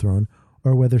was on the throne,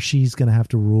 or whether she's going to have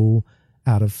to rule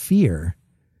out of fear,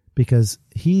 because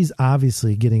he's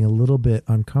obviously getting a little bit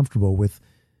uncomfortable with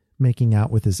making out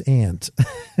with his aunt.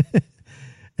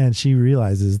 And she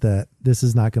realizes that this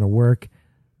is not going to work.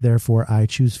 Therefore, I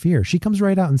choose fear. She comes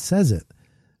right out and says it.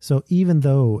 So even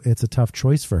though it's a tough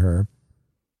choice for her,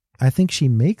 I think she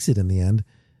makes it in the end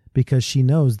because she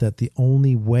knows that the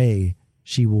only way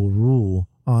she will rule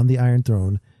on the Iron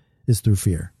Throne is through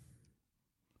fear.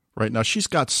 Right. Now, she's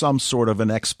got some sort of an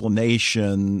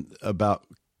explanation about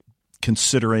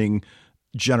considering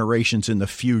generations in the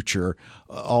future,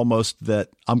 almost that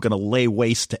I'm going to lay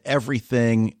waste to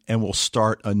everything and we'll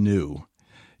start anew.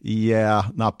 Yeah,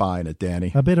 not buying it,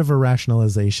 Dany. A bit of a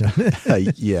rationalization.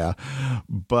 Yeah.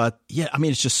 But yeah, I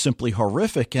mean, it's just simply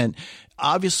horrific. And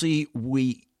obviously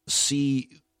we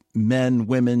see men,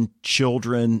 women,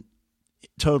 children,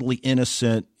 totally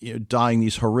innocent, dying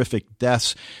these horrific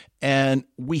deaths. And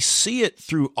we see it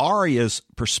through Arya's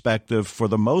perspective for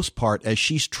the most part as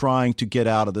she's trying to get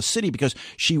out of the city, because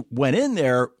she went in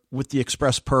there with the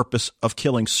express purpose of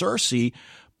killing Cersei,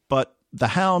 but the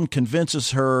Hound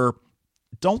convinces her,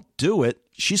 don't do it.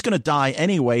 She's going to die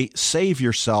anyway. Save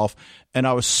yourself. And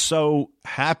I was so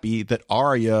happy that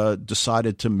Arya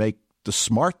decided to make the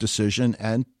smart decision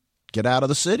and get out of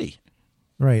the city.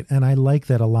 Right. And I like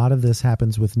that a lot of this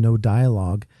happens with no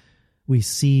dialogue. We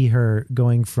see her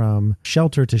going from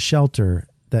shelter to shelter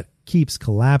that keeps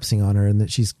collapsing on her, and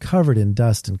that she's covered in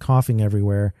dust and coughing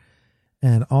everywhere.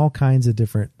 And all kinds of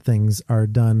different things are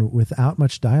done without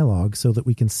much dialogue so that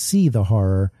we can see the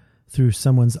horror through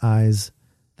someone's eyes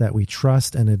that we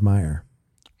trust and admire.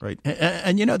 Right.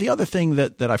 And the other thing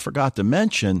that I forgot to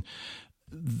mention,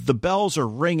 the bells are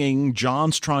ringing.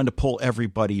 Jon's trying to pull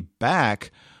everybody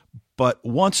back. But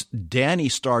once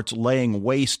Dany starts laying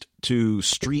waste to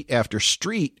street after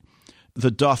street, the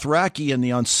Dothraki and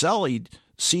the Unsullied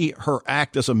see her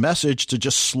act as a message to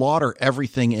just slaughter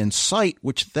everything in sight,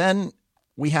 which then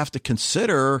we have to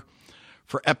consider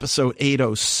for episode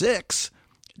 806.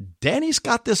 Dany's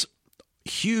got this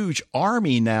huge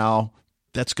army now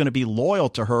that's going to be loyal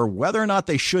to her, whether or not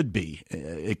they should be.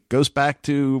 It goes back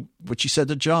to what she said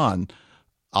to Jon,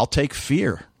 I'll take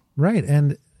fear. Right.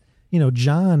 And,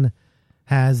 Jon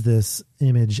has this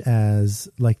image as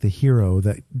like the hero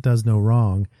that does no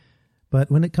wrong.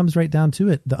 But when it comes right down to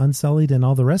it, the Unsullied and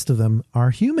all the rest of them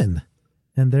are human.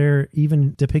 And they're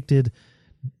even depicted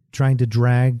trying to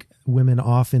drag women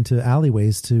off into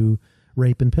alleyways to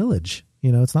rape and pillage.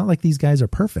 You know, it's not like these guys are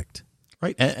perfect.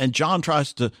 Right. And Jon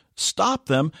tries to stop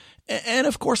them. And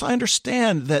of course, I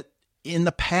understand that in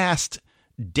the past,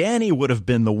 Dany would have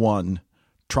been the one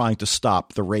trying to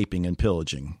stop the raping and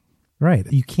pillaging. Right.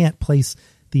 You can't place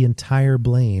the entire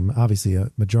blame. Obviously, a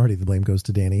majority of the blame goes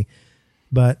to Dany,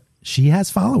 but she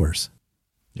has followers.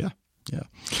 Yeah. Yeah.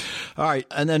 All right.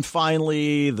 And then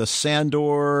finally, the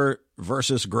Sandor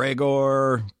versus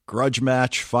Gregor grudge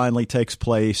match finally takes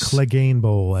place. Clegane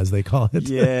Bowl, as they call it.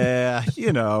 Yeah.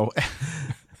 You know,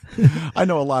 I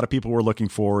know a lot of people were looking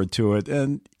forward to it,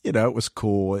 and, you know, it was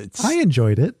cool. I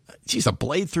enjoyed it. She's a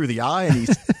blade through the eye, and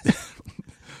he's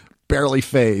barely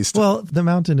phased. Well, the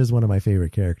Mountain is one of my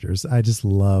favorite characters. I just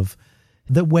love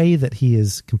the way that he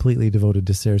is completely devoted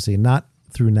to Cersei, not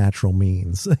through natural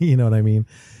means. You know what I mean?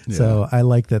 Yeah. So I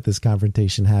like that this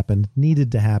confrontation happened,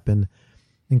 needed to happen,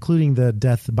 including the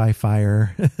death by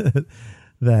fire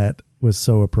that was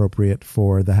so appropriate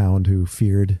for the Hound, who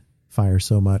feared fire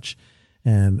so much.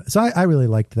 And so I really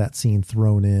liked that scene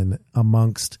thrown in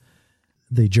amongst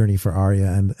the journey for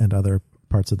Arya and other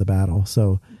parts of the battle.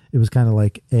 So it was kind of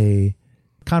like a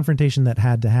confrontation that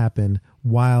had to happen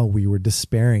while we were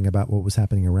despairing about what was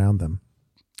happening around them.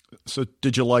 So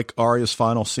did you like Arya's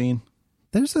final scene?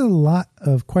 There's a lot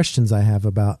of questions I have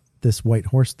about this white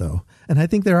horse, though. And I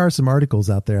think there are some articles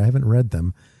out there. I haven't read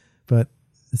them, but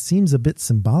it seems a bit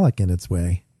symbolic in its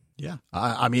way. Yeah.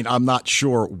 I mean, I'm not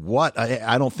sure what.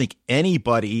 I don't think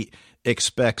anybody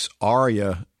expects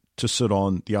Arya to sit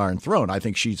on the Iron Throne. I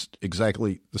think she's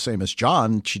exactly the same as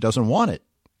Jon. She doesn't want it.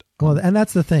 Well, and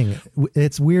that's the thing.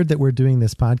 It's weird that we're doing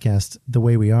this podcast the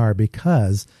way we are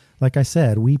because, like I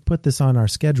said, we put this on our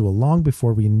schedule long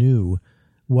before we knew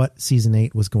what season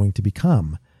 8 was going to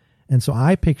become. And so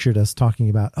I pictured us talking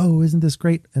about, oh, isn't this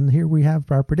great? And here we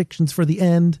have our predictions for the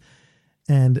end.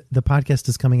 And the podcast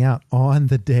is coming out on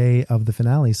the day of the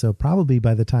finale. So probably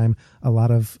by the time a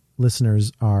lot of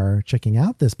listeners are checking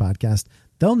out this podcast,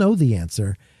 they'll know the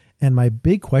answer. And my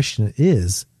big question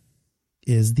is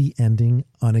the ending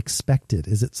unexpected?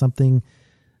 Is it something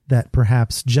that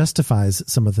perhaps justifies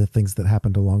some of the things that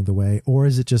happened along the way? Or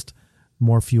is it just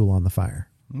more fuel on the fire?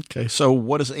 Okay, so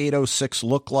what does 806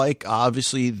 look like?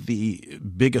 Obviously, the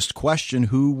biggest question,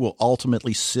 who will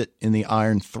ultimately sit in the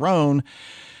Iron Throne?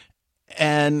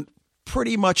 And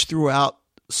pretty much throughout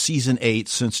season 8,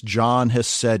 since Jon has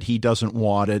said he doesn't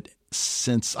want it,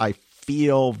 since I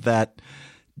feel that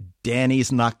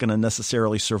Dany's not going to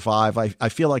necessarily survive, I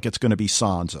feel like it's going to be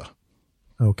Sansa.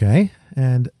 Okay,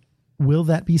 and will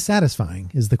that be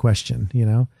satisfying is the question, you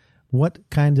know? What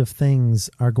kind of things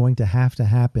are going to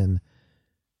happen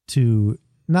to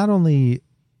not only,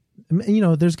 you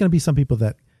know, there's going to be some people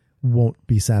that won't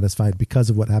be satisfied because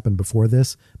of what happened before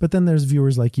this, but then there's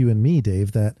viewers like you and me,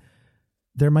 Dave, that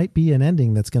there might be an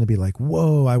ending that's going to be like,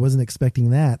 whoa, I wasn't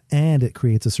expecting that, and it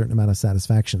creates a certain amount of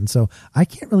satisfaction. So I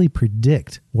can't really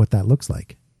predict what that looks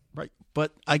like. Right.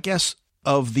 But I guess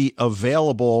of the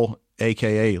available,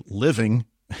 aka living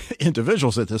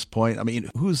individuals at this point, I mean,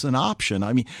 who's an option?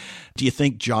 I mean, do you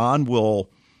think Jon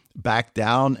will back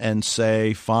down and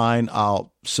say, fine,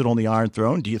 I'll sit on the Iron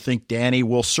Throne? Do you think Dany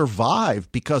will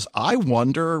survive? Because I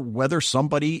wonder whether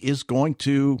somebody is going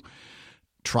to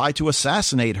try to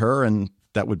assassinate her, and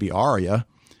that would be Arya,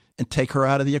 and take her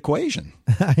out of the equation.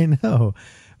 I know,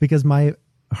 because my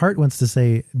heart wants to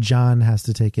say Jon has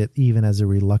to take it even as a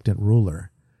reluctant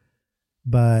ruler.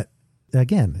 But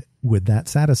again, would that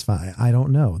satisfy? I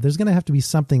don't know. There's going to have to be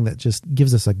something that just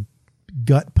gives us a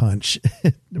gut punch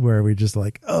where we're just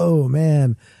like, oh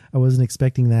man, I wasn't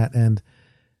expecting that. And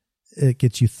it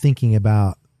gets you thinking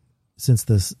about, since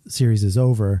this series is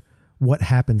over, what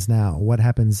happens now? What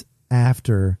happens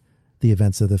after the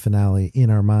events of the finale in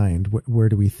our mind? Where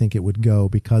do we think it would go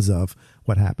because of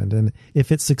what happened? And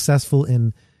if it's successful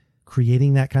in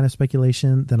creating that kind of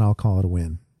speculation, then I'll call it a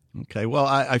win. Okay. Well,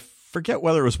 I forget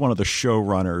whether it was one of the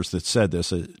showrunners that said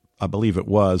this. I believe it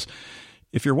was.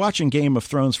 If you're watching Game of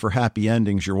Thrones for happy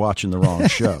endings, you're watching the wrong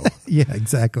show. Yeah,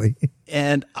 exactly.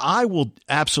 And I will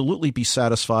absolutely be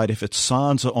satisfied if it's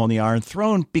Sansa on the Iron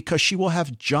Throne, because she will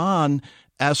have Jon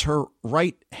as her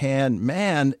right-hand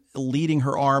man leading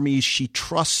her armies. She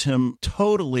trusts him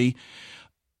totally.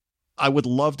 I would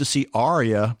love to see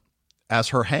Arya as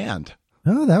her hand.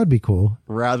 Oh, that would be cool.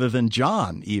 Rather than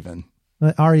Jon, even.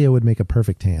 Arya would make a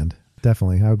perfect hand.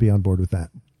 Definitely. I would be on board with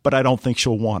that. But I don't think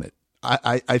she'll want it.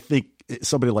 I think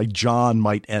somebody like Jon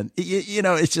might end. You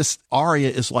know, it's just Arya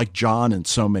is like Jon in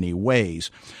so many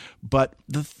ways. But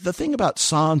the thing about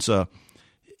Sansa,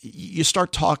 you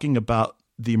start talking about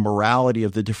the morality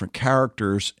of the different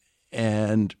characters,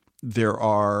 and there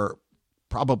are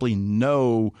probably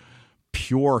no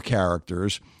pure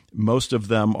characters. Most of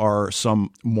them are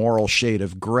some moral shade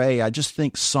of gray. I just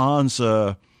think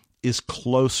Sansa is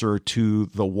closer to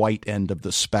the white end of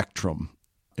the spectrum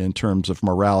in terms of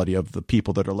morality of the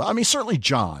people that are. I mean, certainly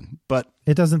Jon, but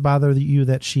it doesn't bother you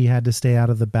that she had to stay out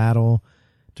of the battle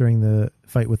during the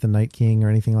fight with the Night King or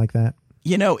anything like that?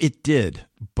 You know, it did,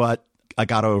 but I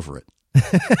got over it.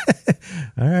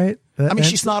 All right. I mean,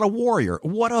 she's not a warrior.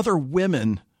 What other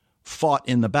women fought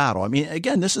in the battle? I mean,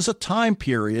 again, this is a time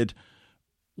period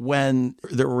when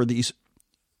there were these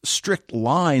strict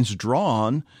lines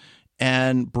drawn,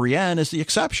 and Brienne is the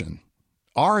exception.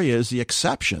 Arya is the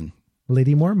exception.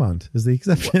 Lady Mormont is the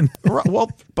exception.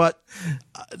 Well, but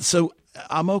so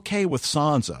I'm okay with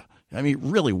Sansa. I mean,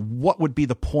 really, what would be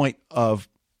the point of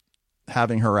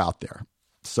having her out there?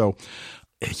 So,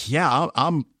 yeah,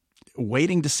 I'm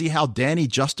waiting to see how Dany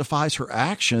justifies her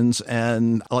actions.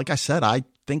 And like I said, I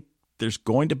think there's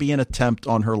going to be an attempt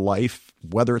on her life,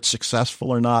 whether it's successful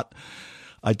or not.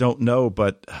 I don't know,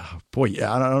 but boy,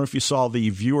 yeah, I don't know if you saw the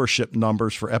viewership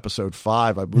numbers for episode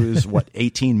 5. I believe it was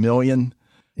 18 million.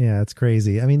 Yeah, it's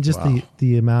crazy. I mean, just wow.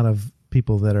 the amount of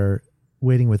people that are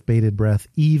waiting with bated breath,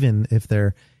 even if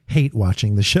they're hate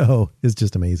watching the show, is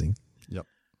just amazing. Yep.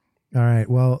 All right.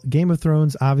 Well, Game of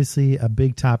Thrones, obviously a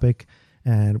big topic,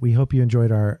 and we hope you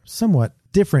enjoyed our somewhat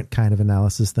different kind of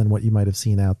analysis than what you might have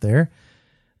seen out there.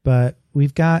 But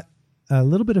we've got a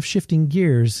little bit of shifting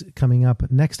gears coming up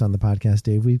next on the podcast,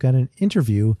 Dave. We've got an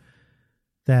interview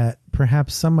that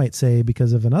perhaps some might say,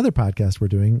 because of another podcast we're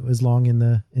doing, was long in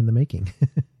the making.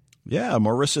 Yeah,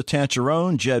 Marissa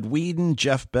Tancherone, Jed Whedon,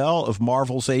 Jeff Bell of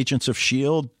Marvel's Agents of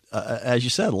S.H.I.E.L.D. As you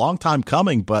said, long time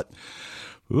coming, but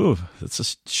it's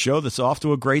a show that's off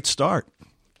to a great start.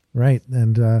 Right,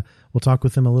 and we'll talk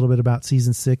with them a little bit about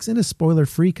season 6 in a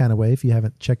spoiler-free kind of way if you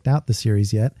haven't checked out the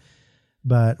series yet.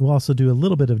 But we'll also do a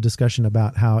little bit of discussion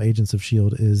about how Agents of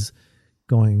S.H.I.E.L.D. is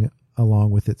going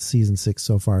along with its season 6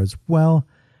 so far as well.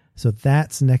 So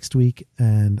that's next week,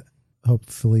 and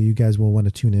hopefully you guys will want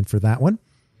to tune in for that one.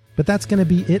 But that's going to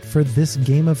be it for this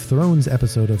Game of Thrones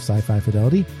episode of Sci-Fi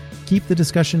Fidelity. Keep the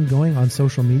discussion going on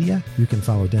social media. You can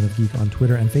follow Den of Geek on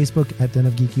Twitter and Facebook at Den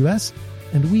of Geek US,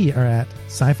 and we are at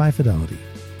Sci-Fi Fidelity.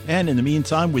 And in the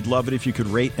meantime, we'd love it if you could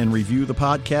rate and review the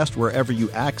podcast wherever you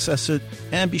access it,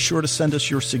 and be sure to send us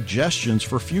your suggestions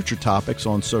for future topics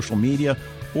on social media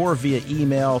or via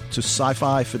email to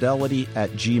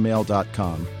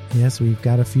sci-fi-fidelity@gmail.com. Yes, we've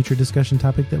got a future discussion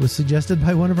topic that was suggested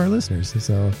by one of our listeners,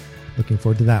 so looking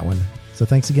forward to that one. So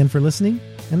thanks again for listening,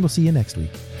 and we'll see you next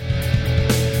week.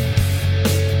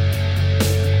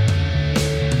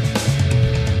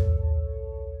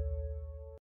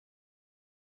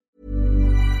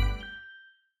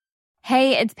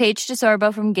 Hey, it's Paige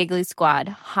DeSorbo from Giggly Squad.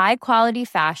 High quality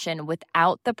fashion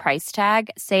without the price tag.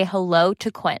 Say hello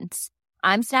to Quince.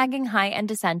 I'm snagging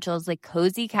high-end essentials like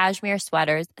cozy cashmere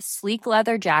sweaters, sleek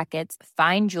leather jackets,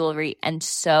 fine jewelry, and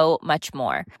so much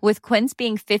more. With Quince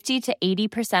being 50 to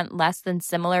 80% less than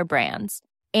similar brands.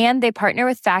 And they partner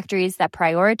with factories that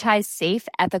prioritize safe,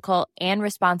 ethical, and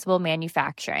responsible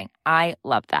manufacturing. I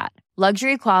love that.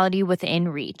 Luxury quality within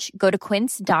reach. Go to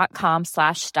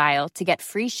quince.com/style to get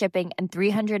free shipping and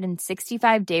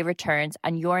 365-day returns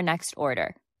on your next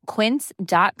order.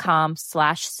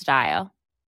 Quince.com/style.